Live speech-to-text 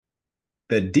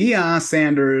The Deion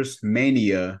Sanders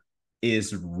mania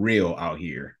is real out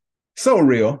here. So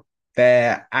real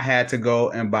that I had to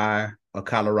go and buy a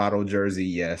Colorado jersey.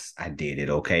 Yes, I did it.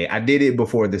 Okay. I did it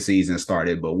before the season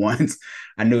started, but once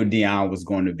I knew Deion was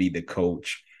going to be the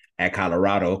coach at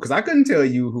Colorado, because I couldn't tell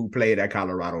you who played at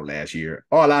Colorado last year.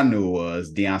 All I knew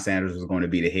was Deion Sanders was going to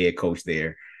be the head coach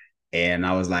there. And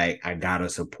I was like, I gotta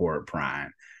support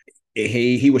Prime.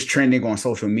 He was trending on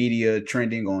social media,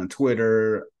 trending on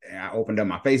Twitter. I opened up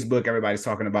my Facebook. Everybody's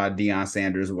talking about Deion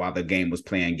Sanders while the game was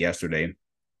playing yesterday.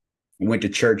 Went to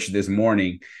church this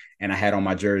morning and I had on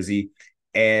my jersey,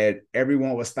 and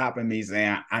everyone was stopping me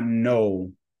saying, I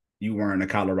know you weren't a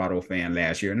Colorado fan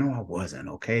last year. No, I wasn't.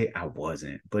 Okay. I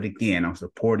wasn't. But again, I'm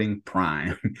supporting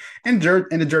Prime. And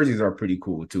the jerseys are pretty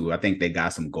cool too. I think they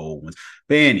got some gold ones.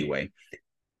 But anyway,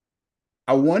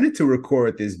 I wanted to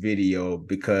record this video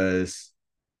because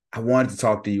I wanted to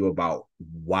talk to you about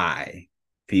why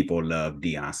people love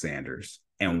Deion Sanders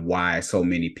and why so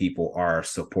many people are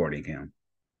supporting him.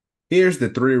 Here's the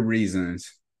three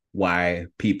reasons why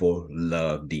people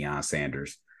love Deion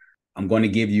Sanders. I'm going to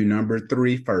give you number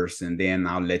three first, and then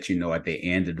I'll let you know at the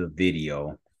end of the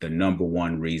video the number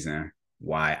one reason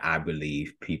why I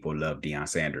believe people love Deion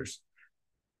Sanders.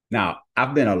 Now,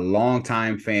 I've been a long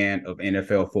time fan of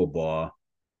NFL football.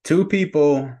 Two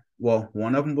people, well,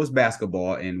 one of them was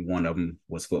basketball and one of them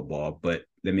was football, but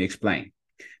let me explain.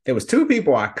 There was two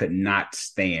people I could not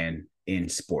stand in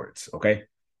sports, okay?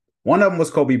 One of them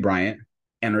was Kobe Bryant,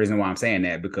 and the reason why I'm saying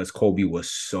that because Kobe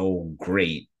was so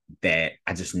great that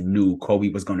I just knew Kobe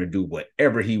was going to do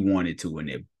whatever he wanted to, and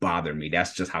it bothered me.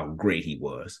 That's just how great he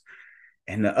was.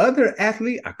 And the other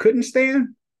athlete I couldn't stand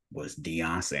was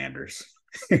Deion Sanders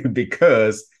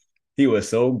because he was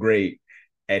so great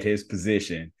at his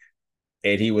position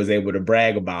and he was able to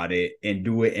brag about it and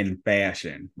do it in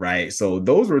fashion, right? So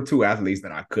those were two athletes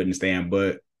that I couldn't stand.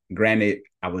 But granted,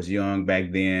 I was young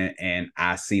back then and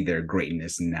I see their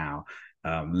greatness now.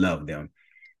 Love them.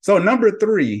 So number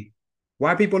three,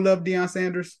 why people love Deion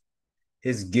Sanders?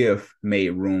 His gift made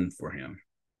room for him.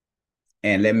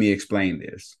 And let me explain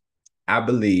this. I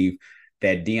believe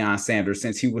that Deion Sanders,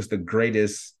 since he was the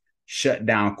greatest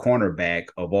shutdown cornerback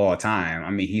of all time,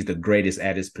 I mean, he's the greatest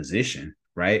at his position,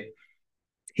 right?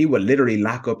 He would literally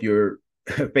lock up your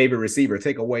favorite receiver,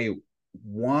 take away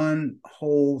one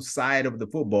whole side of the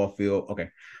football field. Okay,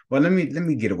 well let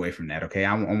me get away from that. Okay,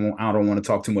 I don't want to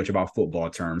talk too much about football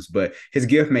terms, but his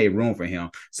gift made room for him.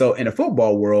 So in the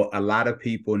football world, a lot of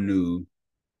people knew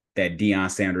that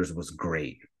Deion Sanders was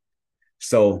great.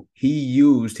 So he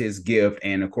used his gift,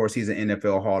 and of course he's an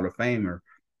NFL Hall of Famer,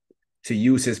 to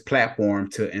use his platform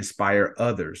to inspire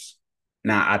others.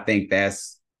 Now I think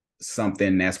that's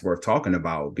something that's worth talking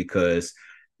about because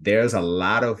there's a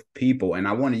lot of people, and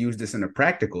I want to use this in a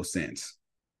practical sense.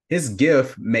 His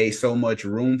gift made so much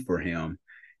room for him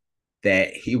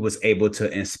that he was able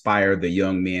to inspire the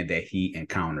young men that he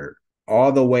encountered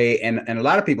all the way. And a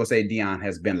lot of people say Deion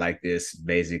has been like this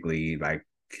basically like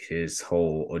his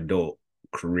whole adult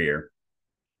career.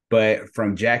 But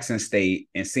from Jackson State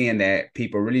and seeing that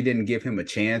people really didn't give him a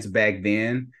chance back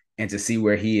then, and to see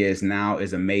where he is now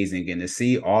is amazing. And to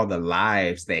see all the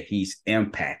lives that he's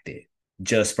impacted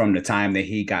just from the time that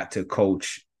he got to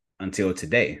coach until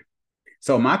today.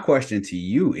 So my question to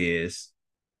you is,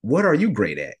 what are you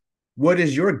great at? What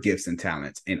is your gifts and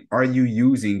talents? And are you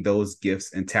using those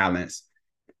gifts and talents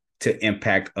to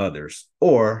impact others?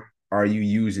 Or are you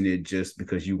using it just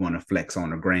because you want to flex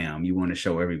on the gram? You want to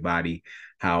show everybody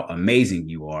how amazing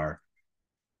you are.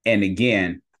 And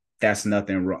again, that's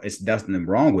nothing wrong. It's nothing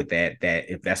wrong with that, that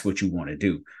if that's what you want to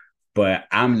do. But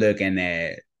I'm looking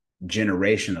at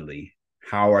generationally,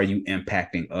 how are you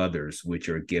impacting others with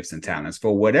your gifts and talents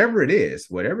for whatever it is,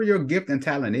 whatever your gift and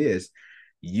talent is,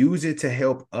 use it to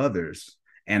help others.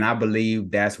 And I believe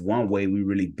that's one way we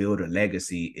really build a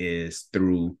legacy is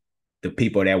through the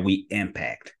people that we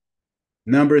impact.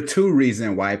 Number two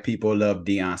reason why people love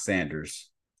Deion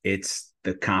Sanders, it's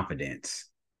the confidence.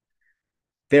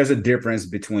 There's a difference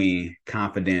between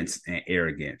confidence and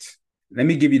arrogance. Let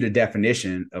me give you the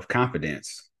definition of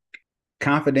confidence.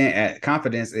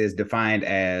 Confidence is defined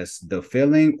as the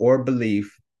feeling or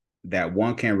belief that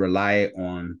one can rely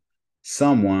on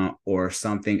someone or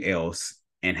something else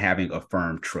and having a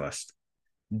firm trust.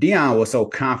 Deion was so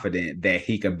confident that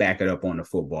he could back it up on the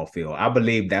football field. I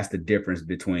believe that's the difference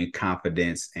between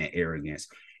confidence and arrogance.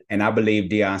 And I believe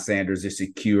Deion Sanders is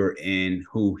secure in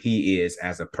who he is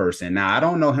as a person. Now, I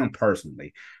don't know him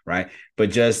personally, right?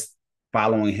 But just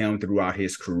following him throughout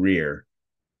his career,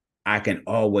 I can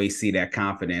always see that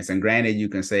confidence. And granted, you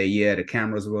can say, yeah, the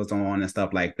cameras was on and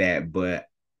stuff like that, but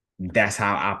that's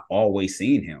how I've always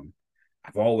seen him.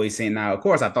 I've always seen now, of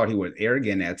course, I thought he was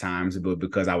arrogant at times, but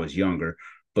because I was younger.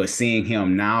 But seeing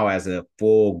him now as a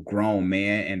full grown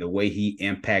man and the way he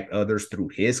impact others through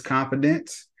his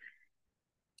confidence,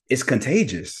 it's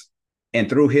contagious. And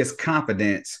through his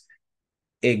confidence,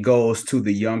 it goes to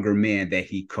the younger men that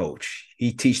he coach.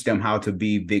 He teach them how to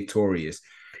be victorious.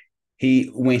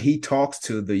 When he talks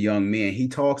to the young men, he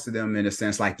talks to them in a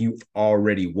sense like you've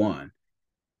already won.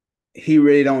 He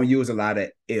really don't use a lot of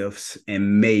ifs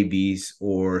and maybes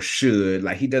or should.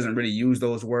 Like he doesn't really use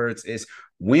those words. It's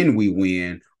when we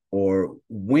win or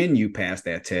when you pass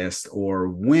that test or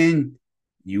when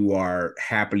you are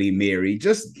happily married,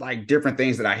 just like different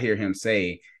things that I hear him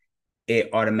say, it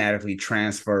automatically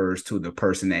transfers to the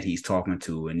person that he's talking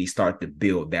to and he start to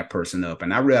build that person up.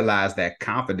 And I realize that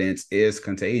confidence is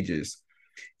contagious.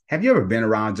 Have you ever been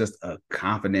around just a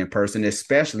confident person,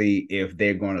 especially if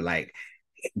they're going to like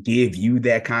give you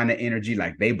that kind of energy,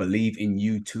 like they believe in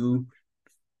you too?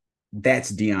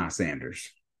 That's Deion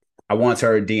Sanders. I once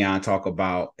heard Deion talk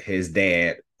about his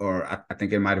dad, or I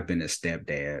think it might have been his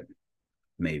stepdad,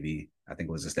 maybe. I think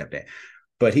it was a stepdad.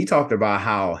 But he talked about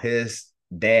how his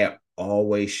dad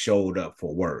always showed up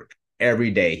for work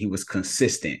every day. He was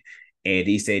consistent. And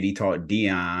he said he taught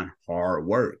Deion hard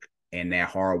work, and that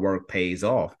hard work pays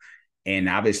off. And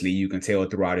obviously, you can tell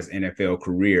throughout his NFL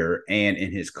career and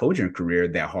in his coaching career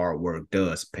that hard work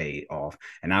does pay off.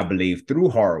 And I believe through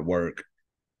hard work,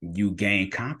 you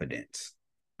gain confidence.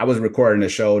 I was recording a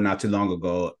show not too long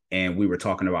ago, and we were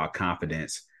talking about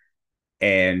confidence.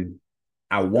 And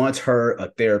I once heard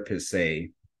a therapist say,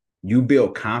 you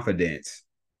build confidence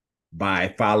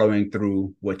by following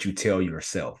through what you tell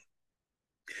yourself.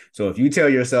 So if you tell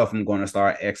yourself, I'm going to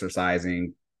start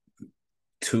exercising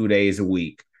 2 days a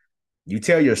week, you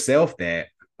tell yourself that,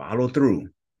 follow through.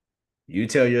 You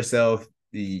tell yourself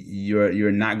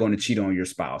you're not going to cheat on your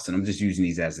spouse. And I'm just using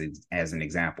these as an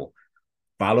example.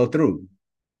 Follow through.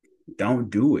 Don't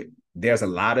do it. There's a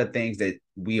lot of things that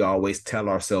we always tell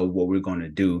ourselves what we're going to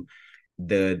do.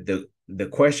 The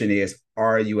question is,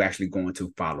 are you actually going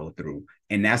to follow through?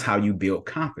 And that's how you build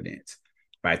confidence,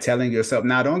 by telling yourself.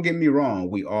 Now, don't get me wrong.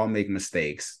 We all make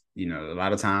mistakes. You know, a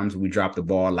lot of times we drop the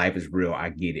ball. Life is real. I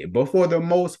get it. But for the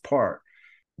most part,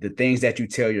 the things that you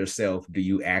tell yourself, do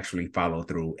you actually follow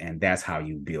through? And that's how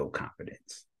you build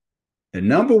confidence. The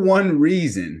number one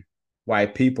reason why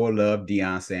people love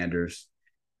Deion Sanders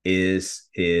is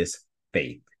his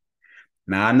faith.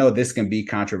 Now, I know this can be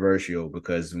controversial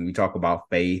because when we talk about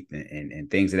faith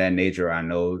and things of that nature, I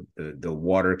know the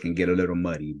water can get a little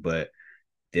muddy, but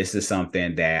this is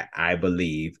something that I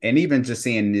believe. And even just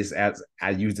seeing this, as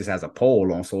I use this as a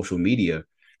poll on social media,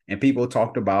 and people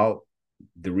talked about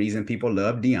the reason people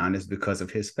love Deion is because of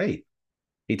his faith.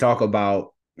 He talked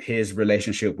about his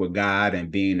relationship with God and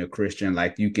being a Christian.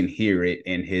 Like you can hear it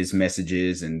in his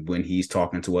messages and when he's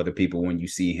talking to other people, when you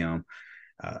see him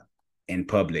in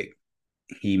public,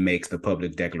 he makes the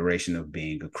public declaration of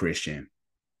being a Christian.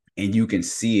 And you can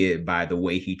see it by the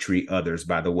way he treats others,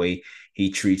 by the way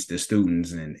he treats the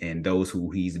students and those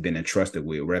who he's been entrusted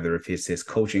with, whether if it's his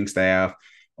coaching staff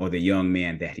or the young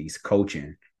man that he's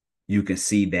coaching. You can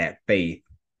see that faith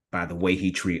by the way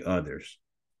he treats others.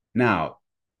 Now,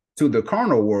 to the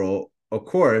carnal world, of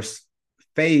course,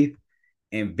 faith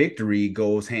and victory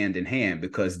goes hand in hand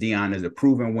because Deion is a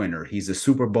proven winner. He's a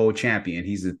Super Bowl champion.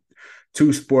 He's a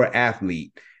two-sport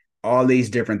athlete, all these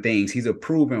different things. He's a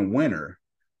proven winner.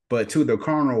 But to the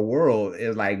carnal world,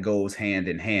 it like goes hand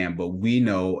in hand. But we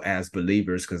know as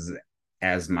believers, because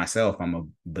as myself, I'm a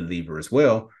believer as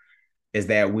well, is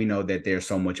that we know that there's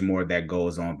so much more that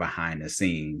goes on behind the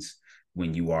scenes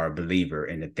when you are a believer,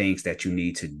 and the things that you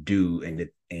need to do and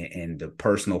the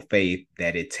personal faith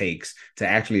that it takes to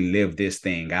actually live this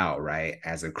thing out, right,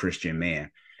 as a Christian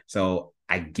man. So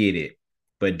I get it.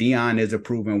 But Deion is a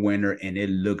proven winner, and it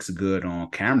looks good on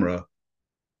camera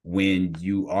when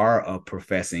you are a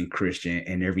professing Christian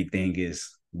and everything is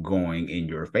going in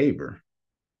your favor.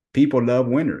 People love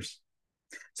winners.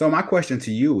 So my question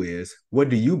to you is, what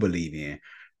do you believe in?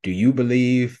 Do you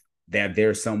believe that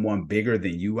there's someone bigger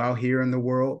than you out here in the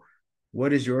world?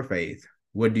 What is your faith?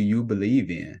 What do you believe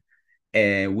in?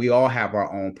 And we all have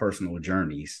our own personal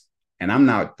journeys. And I'm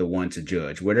not the one to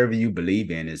judge. Whatever you believe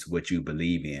in is what you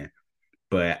believe in.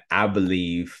 But I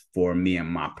believe for me and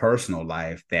my personal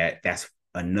life that that's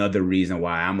another reason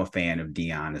why I'm a fan of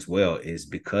Deion as well, is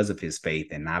because of his faith.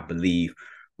 And I believe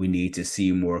we need to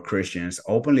see more Christians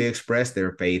openly express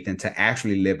their faith and to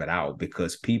actually live it out,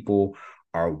 because people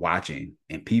are watching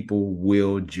and people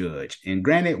will judge. And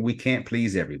granted, we can't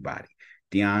please everybody.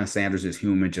 Deion Sanders is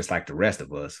human just like the rest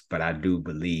of us, but I do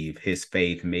believe his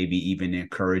faith maybe even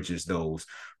encourages those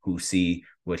who see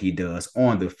what he does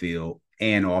on the field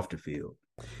and off the field.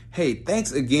 Hey,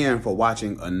 thanks again for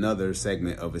watching another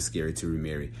segment of It's Scary to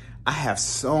Remarry. I have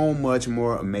so much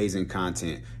more amazing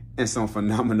content and some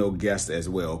phenomenal guests as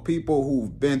well. People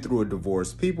who've been through a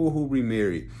divorce, people who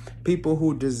remarried, people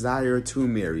who desire to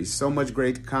marry. So much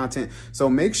great content. So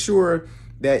make sure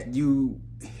that you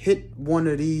hit one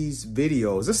of these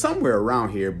videos. It's somewhere around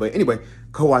here. But anyway,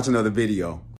 go watch another video.